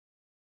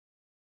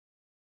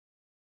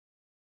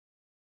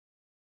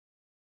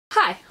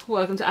Hi,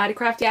 welcome to Arty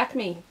Crafty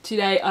Acme.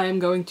 Today I am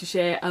going to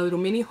share a little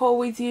mini haul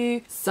with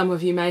you. Some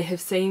of you may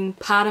have seen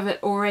part of it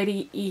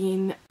already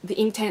in the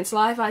Inktense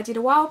live I did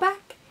a while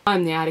back.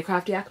 I'm the Arty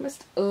Crafty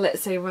Alchemist.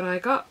 Let's see what I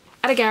got.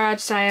 At a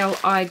garage sale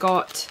I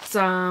got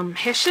some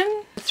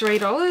Hessian for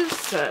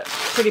 $3. A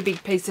pretty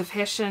big piece of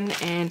Hessian,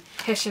 and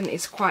Hessian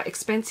is quite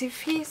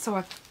expensive here, so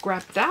I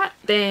grabbed that.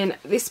 Then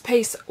this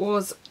piece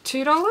was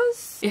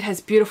 $2. It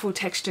has beautiful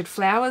textured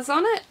flowers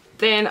on it.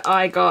 Then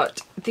I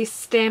got this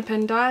stamp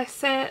and die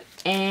set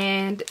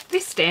and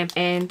this stamp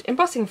and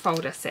embossing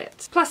folder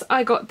set. Plus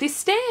I got this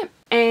stamp,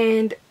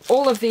 and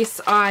all of this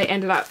I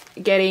ended up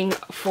getting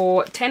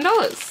for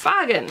 $10.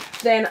 Bargain.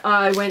 Then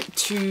I went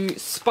to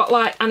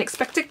Spotlight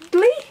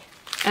unexpectedly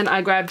and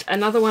I grabbed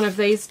another one of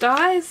these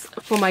dies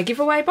for my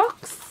giveaway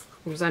box.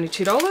 It was only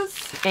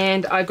 $2,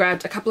 and I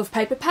grabbed a couple of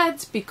paper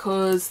pads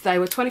because they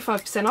were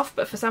 25% off,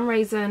 but for some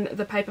reason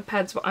the paper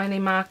pads were only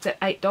marked at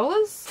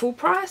 $8 full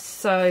price,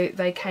 so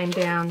they came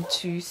down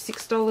to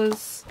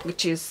 $6,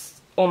 which is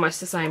almost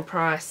the same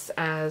price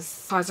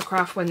as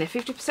Kaisercraft when they're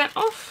 50%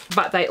 off.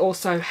 But they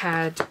also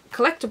had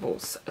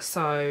collectibles,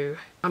 so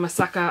I'm a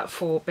sucker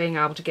for being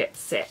able to get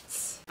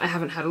sets. I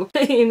haven't had a look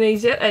in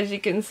these yet, as you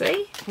can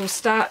see. We'll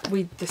start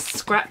with the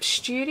Scrap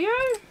Studio.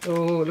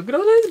 Oh, look at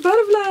all those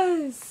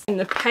butterflies. In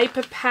the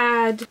paper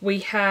pad, we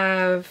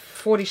have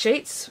 40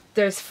 sheets.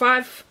 There's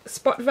 5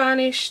 spot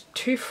varnish,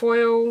 2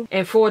 foil,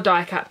 and 4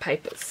 die cut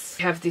papers.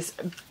 We have this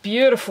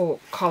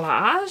beautiful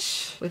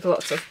collage with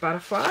lots of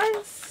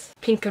butterflies.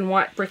 Pink and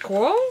white brick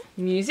wall.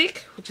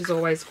 Music, which is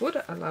always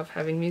good. I love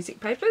having music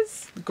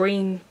papers.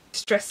 Green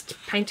distressed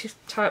painted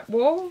type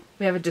wall.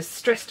 We have a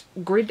distressed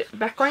grid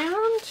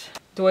background.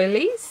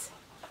 Doilies,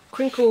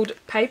 crinkled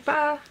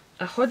paper,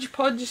 a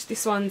hodgepodge.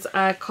 This one's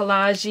a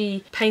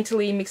collagey,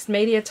 painterly mixed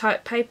media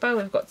type paper.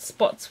 We've got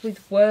spots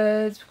with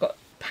words, we've got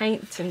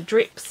paints and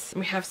drips.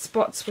 We have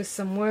spots with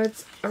some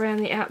words around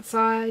the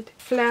outside.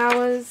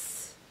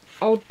 Flowers,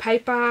 old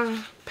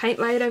paper, paint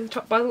laid over the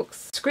top by the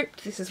looks.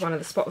 Script, this is one of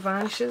the spot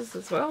varnishes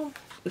as well.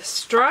 The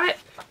stripe,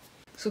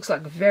 this looks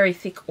like very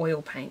thick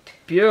oil paint.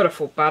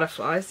 Beautiful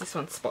butterflies, this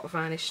one's spot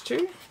varnish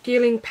too.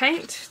 Healing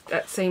paint,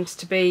 that seems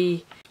to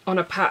be on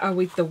a par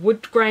with the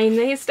wood grain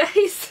these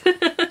days.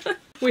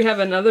 We have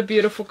another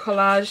beautiful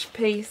collage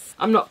piece.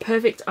 I'm not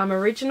perfect, I'm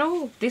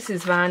original. This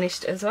is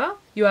varnished as well.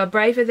 You are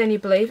braver than you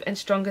believe and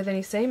stronger than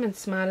you seem and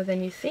smarter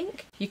than you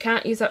think. You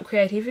can't use up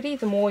creativity.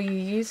 The more you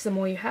use, the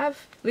more you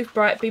have. Live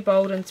bright, be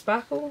bold and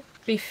sparkle.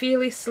 Be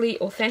fearlessly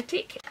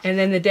authentic. And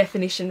then the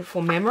definition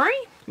for memory.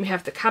 We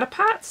have the cutter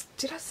parts.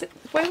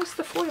 Where was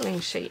the foiling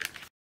sheet?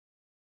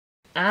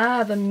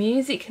 Ah, the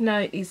music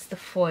note is the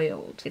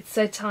foiled. It's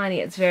so tiny,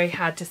 it's very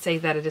hard to see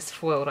that it is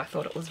foiled. I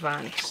thought it was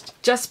varnished.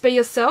 Just be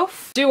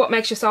yourself. Do what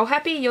makes your soul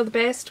happy. You're the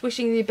best.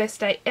 Wishing you the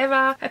best day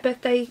ever. Happy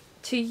birthday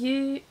to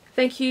you.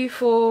 Thank you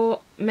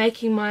for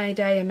making my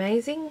day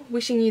amazing.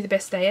 Wishing you the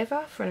best day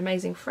ever for an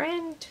amazing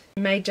friend.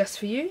 Made just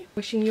for you.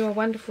 Wishing you a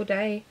wonderful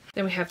day.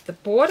 Then we have the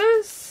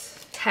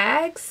borders.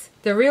 Tags.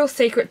 The real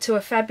secret to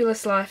a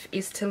fabulous life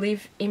is to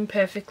live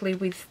imperfectly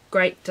with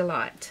great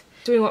delight.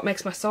 Doing what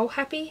makes my soul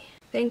happy.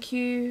 Thank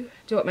you.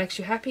 Do what makes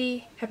you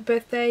happy. Happy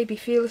birthday. Be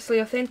fearlessly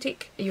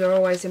authentic. You are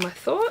always in my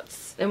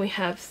thoughts. Then we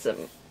have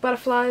some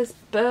butterflies,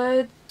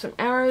 birds, some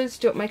arrows.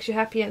 Do what makes you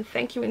happy and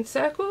thank you in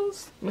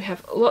circles. We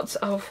have lots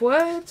of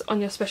words.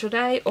 On your special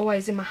day.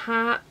 Always in my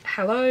heart.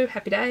 Hello.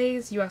 Happy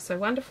days. You are so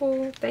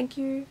wonderful. Thank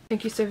you.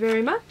 Thank you so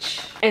very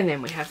much. And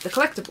then we have the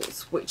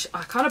collectibles, which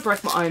I kind of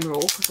broke my own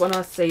rule because when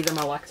I see them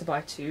I like to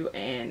buy 2,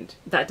 and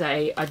that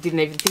day I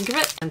didn't even think of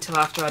it until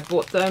after I'd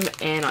bought them,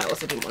 and I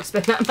also didn't want to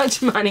spend that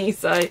much money,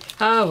 so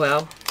oh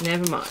well,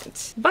 never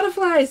mind.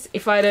 Butterflies.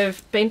 If I'd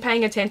have been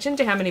paying attention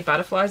to how many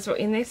butterflies were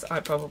in this,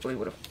 I probably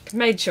would have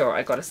made sure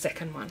I got a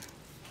second one.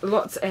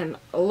 Lots and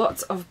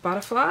lots of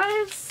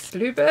butterflies.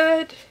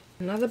 Bluebird.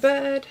 Another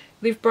bird.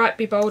 Live bright,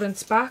 be bold and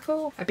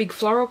sparkle. A big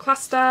floral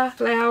cluster.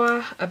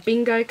 Flower. A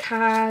bingo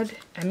card.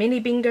 A mini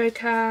bingo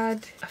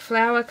card. A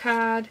flower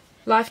card.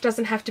 Life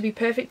doesn't have to be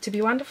perfect to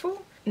be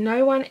wonderful.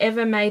 No one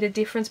ever made a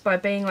difference by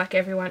being like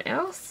everyone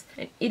else.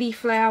 An itty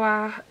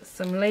flower.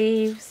 Some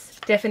leaves.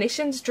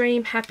 Definitions.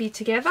 Dream happy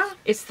together.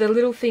 It's the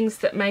little things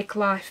that make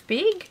life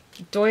big.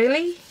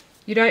 Doily.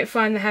 You don't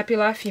find the happy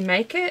life, you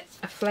make it.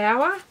 A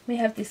flower. We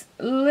have this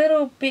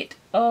little bit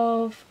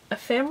of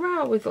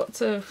ephemera with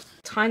lots of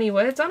tiny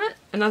words on it.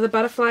 Another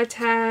butterfly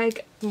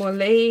tag. More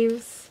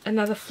leaves.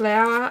 Another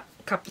flower.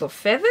 A couple of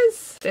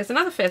feathers. There's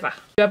another feather.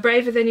 You are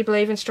braver than you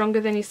believe and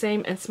stronger than you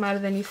seem and smarter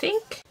than you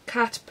think.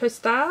 Carte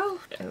postale.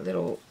 A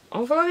little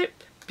envelope.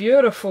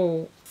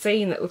 Beautiful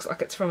scene that looks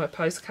like it's from a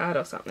postcard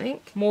or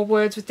something. More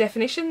words with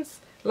definitions.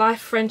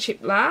 Life, friendship,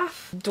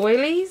 laugh.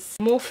 Doilies.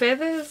 More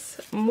feathers.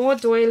 More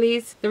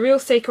doilies. The real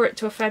secret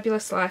to a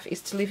fabulous life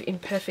is to live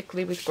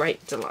imperfectly with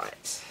great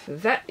delight.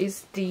 That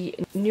is the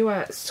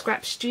newer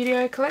Scrap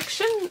Studio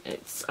collection.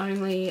 It's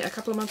only a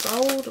couple of months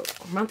old.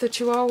 A month or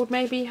 2 old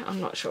maybe. I'm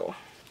not sure.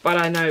 but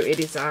I know it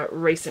is a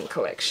recent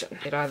collection.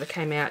 It either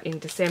came out in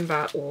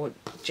December or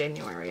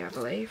January, I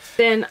believe.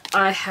 Then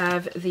I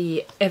have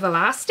the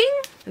Everlasting.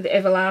 The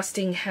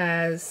Everlasting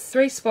has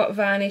 3 spot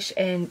varnish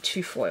and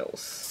 2 foils.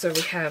 So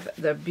we have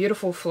the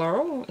beautiful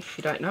floral. If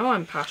you don't know,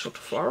 I'm partial to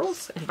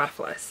florals and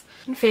butterflies.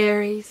 And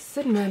fairies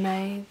and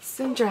mermaids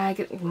and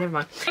dragons. Never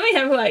mind. We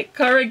have like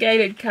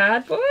corrugated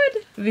cardboard.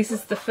 This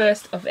is the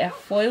first of our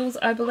foils,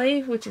 I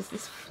believe, which is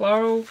this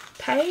floral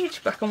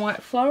page, black and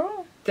white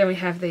floral. Then we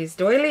have these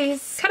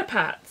doilies, cut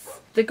aparts.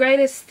 The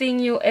greatest thing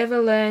you'll ever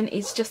learn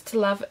is just to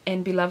love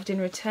and be loved in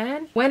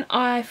return. When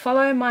I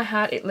follow my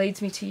heart, it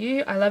leads me to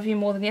you. I love you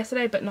more than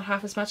yesterday, but not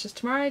half as much as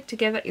tomorrow.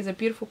 Together is a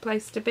beautiful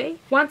place to be.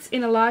 Once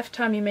in a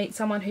lifetime, you meet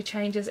someone who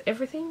changes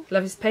everything.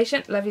 Love is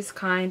patient, love is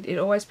kind. It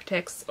always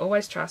protects,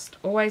 always trusts,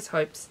 always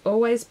hopes,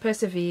 always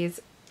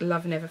perseveres.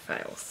 Love never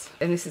fails.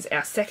 And this is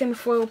our second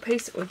foil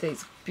piece with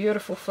these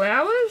beautiful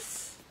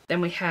flowers. Then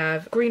we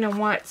have green and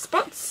white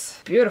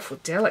spots. Beautiful,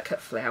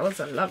 delicate flowers.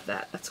 I love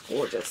that. That's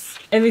gorgeous.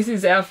 And this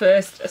is our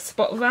first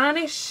spot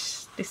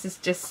varnish. This is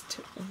just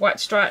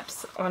white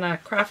stripes on a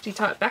crafty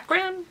type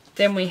background.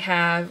 Then we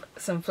have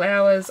some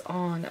flowers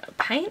on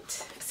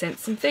paint.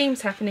 Sense some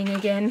themes happening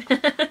again.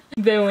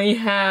 Then we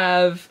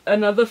have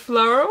another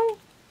floral.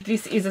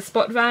 This is a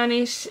spot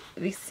varnish.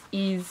 This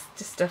is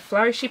just a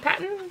flourishy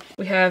pattern.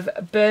 We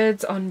have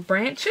birds on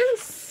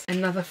branches.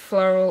 Another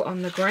floral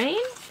on the green.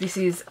 This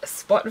is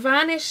spot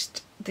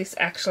varnished. This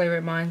actually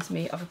reminds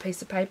me of a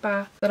piece of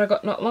paper that I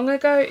got not long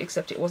ago,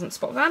 except it wasn't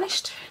spot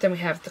varnished. Then we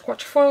have the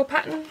quatrefoil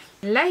pattern.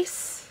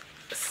 Lace,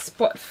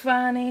 spot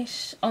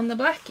varnish on the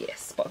black.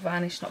 Yes, spot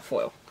varnish, not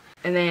foil.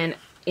 And then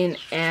in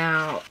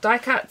our die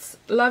cuts,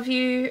 love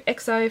you,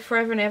 XO,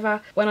 forever and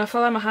ever. When I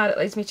follow my heart, it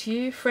leads me to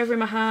you. Forever in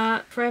my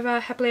heart, forever,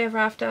 happily ever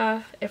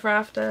after, ever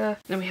after.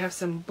 Then we have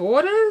some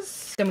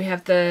borders. Then we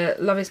have the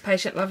love is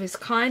patient, love is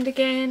kind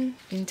again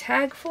in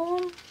tag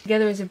form.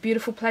 Together is a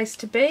beautiful place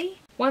to be.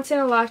 Once in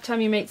a lifetime,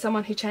 you meet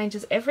someone who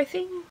changes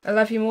everything. I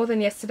love you more than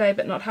yesterday,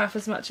 but not half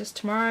as much as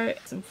tomorrow.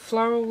 Some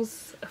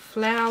florals, a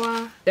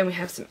flower. Then we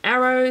have some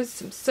arrows,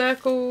 some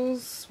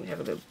circles. We have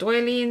a little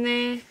doily in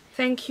there.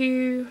 Thank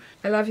you.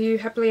 I love you.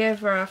 Happily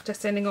ever after.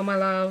 Sending all my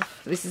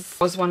love. This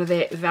was one of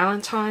their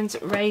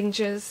Valentine's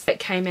ranges that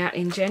came out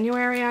in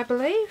January, I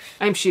believe.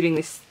 I'm shooting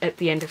this at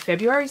the end of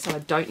February, so I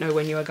don't know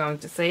when you are going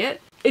to see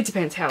it. It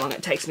depends how long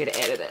it takes me to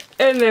edit it.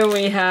 And then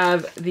we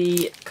have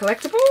the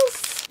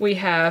collectibles. We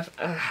have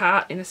a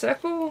heart in a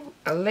circle,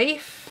 a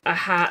leaf, a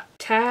heart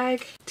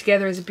tag.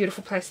 Together is a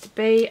beautiful place to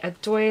be. A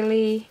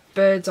doily,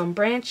 birds on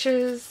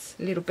branches,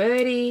 little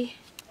birdie,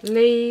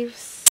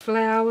 leaves,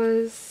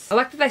 flowers. I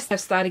like that they have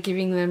started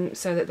giving them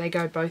so that they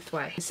go both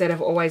ways instead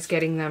of always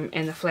getting them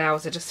and the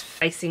flowers are just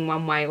facing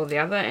one way or the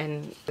other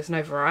and there's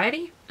no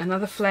variety.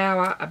 Another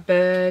flower, a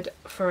bird,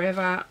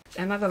 forever,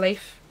 another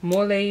leaf,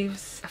 more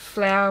leaves, a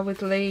flower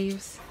with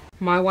leaves,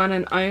 my one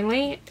and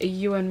only,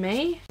 you and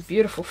me,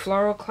 beautiful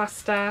floral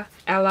cluster,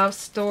 our love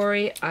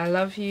story, I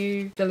love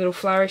you, the little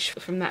flourish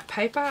from that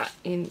paper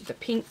in the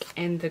pink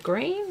and the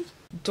green.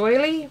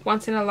 Doily,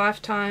 once in a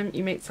lifetime,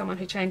 you meet someone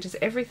who changes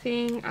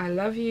everything. I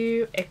love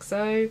you,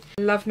 XO.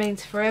 Love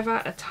means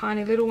forever, a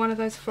tiny little one of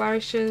those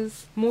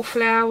flourishes. More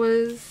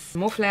flowers,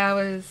 more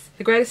flowers.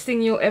 The greatest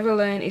thing you'll ever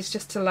learn is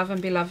just to love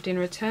and be loved in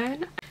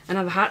return.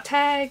 Another heart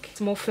tag,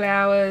 more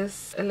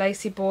flowers, a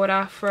lacy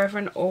border, forever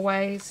and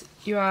always.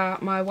 You are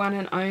my one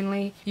and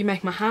only. You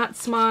make my heart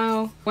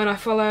smile. When I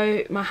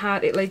follow my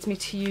heart, it leads me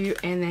to you.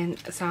 And then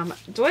some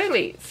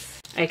doilies.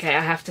 Okay,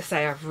 I have to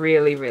say I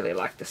really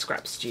like the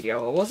scrap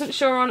studio. I wasn't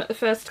sure on it the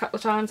first couple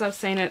of times I've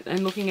seen it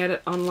and looking at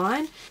it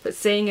online, but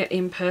seeing it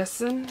in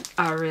person,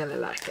 I really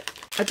like it.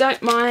 I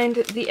don't mind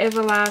the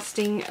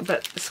Everlasting,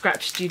 but the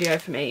scrap studio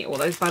for me, all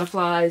those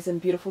butterflies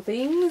and beautiful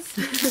things,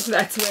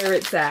 that's where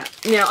it's at.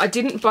 Now, I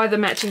didn't buy the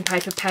matching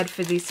paper pad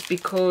for this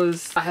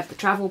because I have the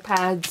travel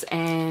pads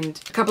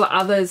and a couple of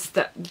others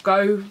that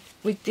go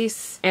with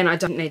this, and I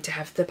don't need to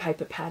have the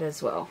paper pad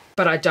as well.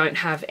 But I don't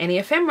have any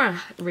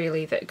ephemera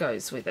really that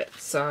goes with it,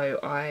 so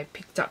I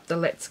picked up the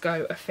Let's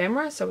Go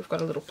ephemera. So we've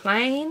got a little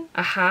plane,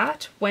 a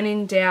heart, when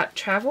in doubt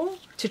travel,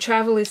 to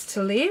travel is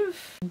to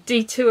live,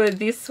 detour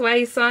this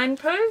way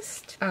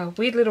signpost, a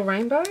weird little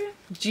rainbow,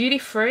 duty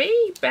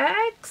free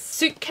bags,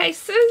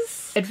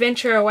 suitcases,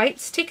 adventure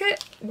awaits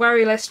ticket,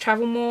 worry less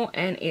travel more,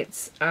 and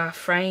it's a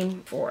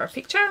frame for a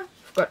picture.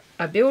 We've got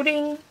a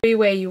building, be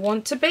where you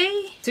want to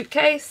be,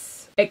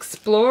 suitcase,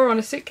 explore on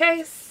a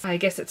suitcase. I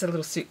guess it's a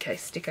little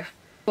suitcase sticker.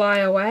 Fly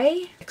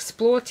away,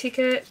 explore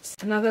ticket,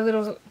 another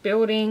little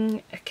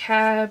building, a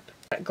cab,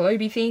 that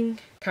globy thing,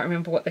 can't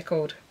remember what they're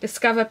called.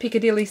 Discover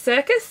Piccadilly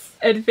Circus,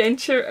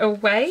 adventure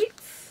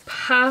awaits,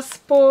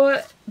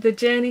 passport, the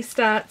journey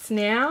starts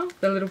now,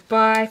 the little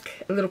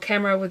bike, a little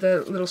camera with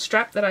a little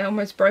strap that I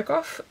almost broke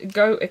off,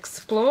 go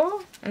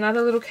explore,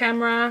 another little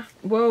camera,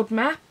 world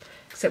map,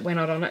 except we're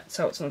not on it,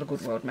 so it's not a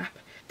good world map.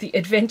 The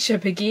Adventure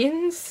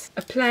Begins,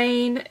 A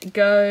Plane,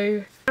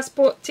 Go,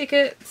 Passport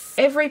Tickets,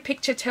 Every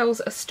Picture Tells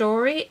a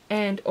Story,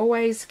 and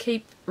Always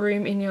Keep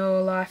Room in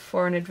Your Life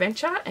for an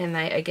Adventure, and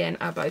they again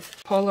are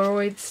both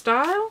Polaroid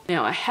style.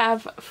 Now I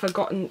have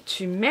forgotten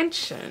to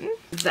mention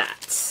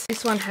that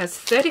this one has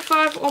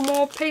 35 or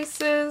more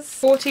pieces,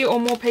 40 or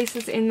more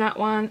pieces in that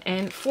one,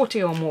 and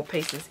 40 or more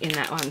pieces in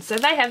that one. So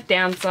they have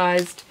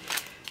downsized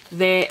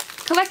their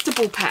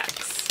collectible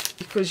packs,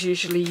 because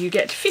usually you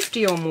get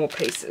 50 or more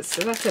pieces,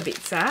 so that's a bit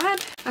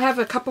sad. I have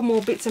a couple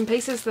more bits and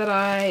pieces that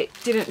I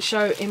didn't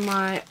show in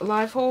my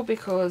live haul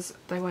because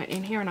they weren't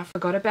in here and I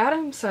forgot about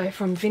them. So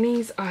from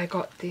Vinnie's I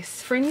got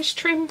this fringe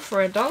trim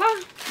for $1,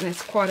 and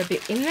there's quite a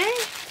bit in there.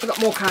 I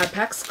got more card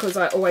packs because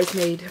I always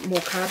need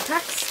more card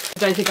packs. I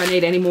don't think I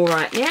need any more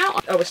right now.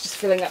 I was just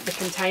filling up the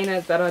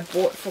container that I'd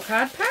bought for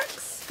card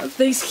packs.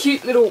 These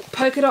cute little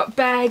polka dot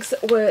bags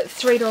were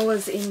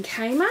 $3 in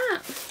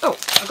Kmart. Oh,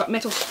 I got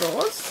metal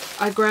straws.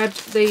 I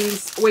grabbed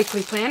these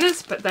weekly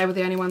planners, but they were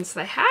the only ones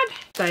they had.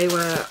 They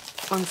were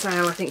on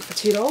sale, I think, for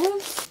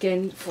 $2,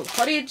 again for the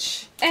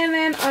cottage. And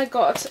then I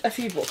got a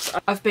few books.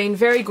 I've been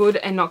very good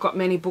and not got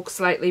many books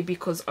lately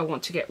because I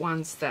want to get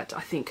ones that I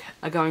think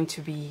are going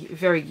to be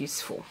very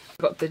useful.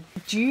 I got the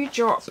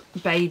Dewdrop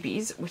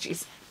Babies, which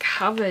is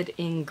covered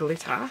in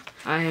glitter.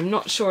 I am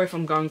not sure if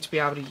I'm going to be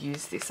able to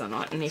use this or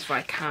not, and if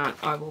I can't,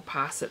 I will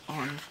pass it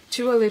on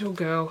to a little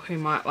girl who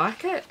might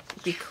like it,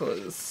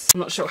 because I'm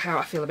not sure how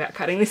I feel about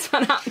cutting this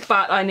one up,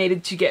 but I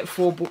needed to get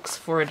 4 books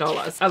for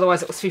 $1.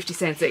 Otherwise it was 50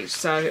 cents each,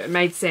 so it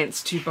made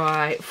sense to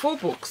buy 4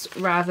 books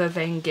rather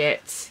than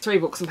get 3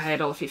 books and pay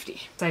 $1.50.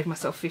 Save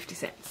myself 50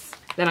 cents.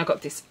 Then I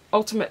got this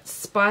Ultimate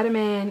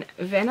Spider-Man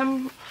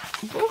Venom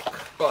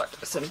book. Got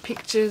some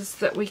pictures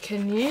that we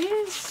can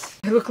use.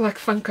 They look like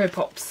Funko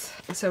Pops.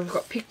 So we've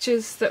got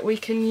pictures that we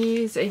can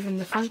use, even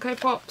the Funko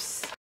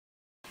Pops.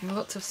 And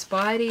lots of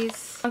Spideys.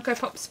 Funko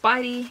Pop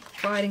Spidey,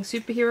 fighting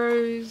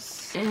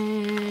superheroes,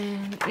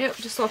 and yep,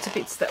 just lots of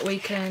bits that we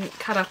can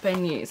cut up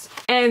and use.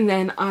 And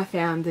then I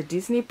found the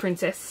Disney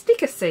Princess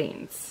sticker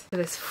scenes. So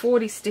there's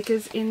 40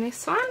 stickers in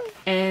this one,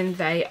 and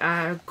they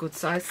are good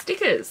size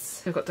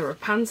stickers. We've got the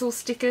Rapunzel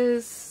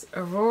stickers,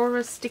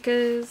 Aurora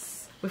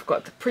stickers, we've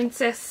got the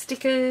Princess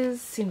stickers,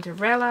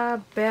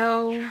 Cinderella,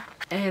 Belle,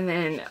 and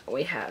then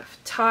we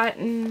have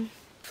Titan,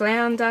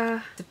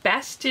 Flounder,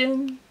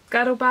 Sebastian,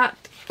 Scuttlebutt.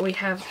 We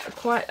have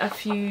quite a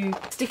few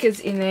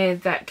stickers in there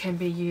that can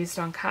be used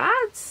on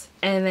cards.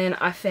 And then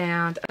I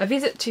found A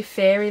Visit to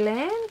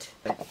Fairyland.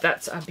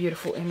 That's a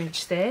beautiful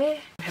image there.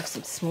 We have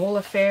some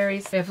smaller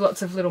fairies. We have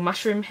lots of little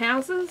mushroom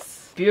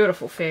houses.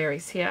 Beautiful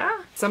fairies here.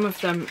 Some of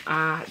them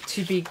are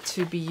too big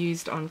to be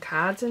used on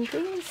cards and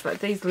things, but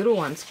these little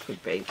ones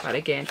could be. But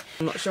again,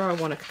 I'm not sure I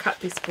want to cut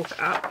this book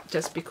up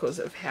just because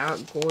of how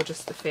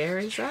gorgeous the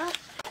fairies are.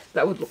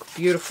 That would look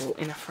beautiful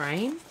in a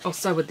frame. Oh,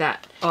 so would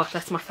that. Oh,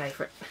 that's my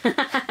favourite.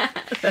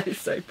 That is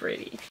so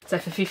pretty. So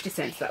for 50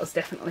 cents, that was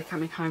definitely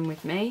coming home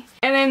with me.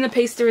 And then the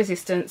piece de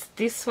resistance.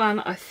 This one,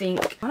 I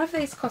think, one of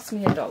these cost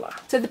me $1.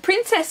 So the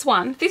princess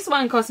one, this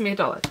one cost me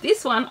 $1.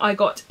 This one I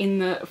got in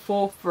the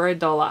 4 for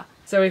 $1.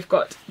 So we've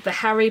got the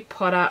Harry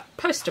Potter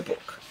poster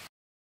book.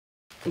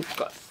 We've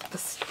got the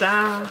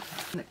star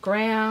and the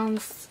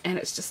grounds, and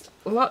it's just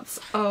lots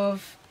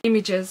of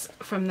images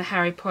from the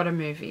Harry Potter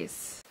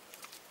movies.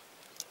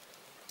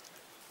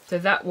 So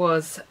that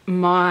was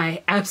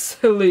my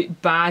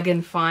absolute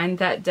bargain find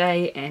that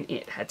day, and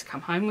it had to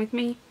come home with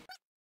me.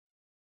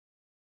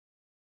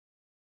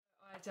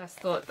 I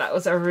just thought that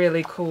was a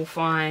really cool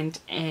find,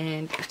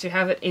 and to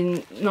have it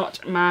in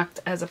not marked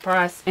as a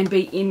price and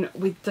be in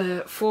with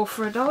the 4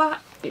 for $1,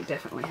 it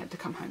definitely had to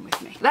come home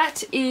with me.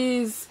 That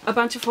is a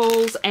bunch of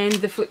hauls and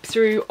the flip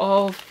through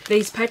of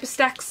these paper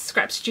stacks,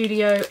 Scrap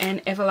Studio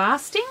and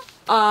Everlasting.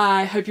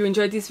 I hope you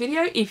enjoyed this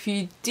video. If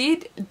you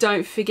did,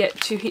 don't forget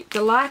to hit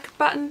the like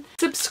button,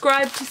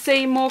 subscribe to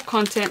see more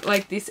content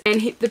like this,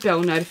 and hit the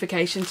bell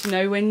notification to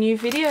know when new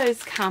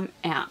videos come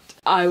out.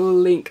 I will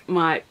link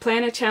my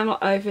planner channel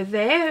over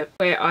there,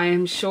 where I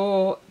am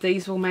sure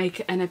these will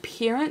make an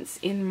appearance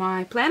in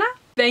my planner.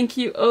 Thank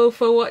you all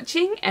for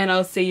watching, and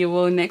I'll see you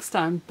all next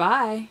time.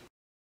 Bye!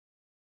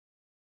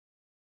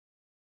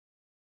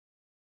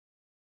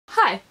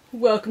 Hi,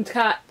 welcome to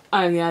Cart.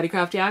 I'm the Arty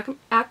Crafty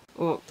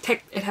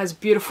it has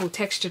beautiful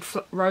textured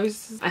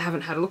roses. I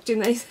haven't had a look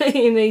in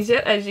these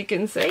yet, as you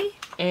can see.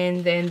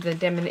 And then the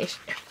Demolition.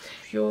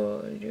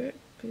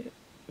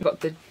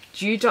 Got the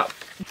Dewdrop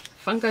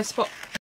Funko Spot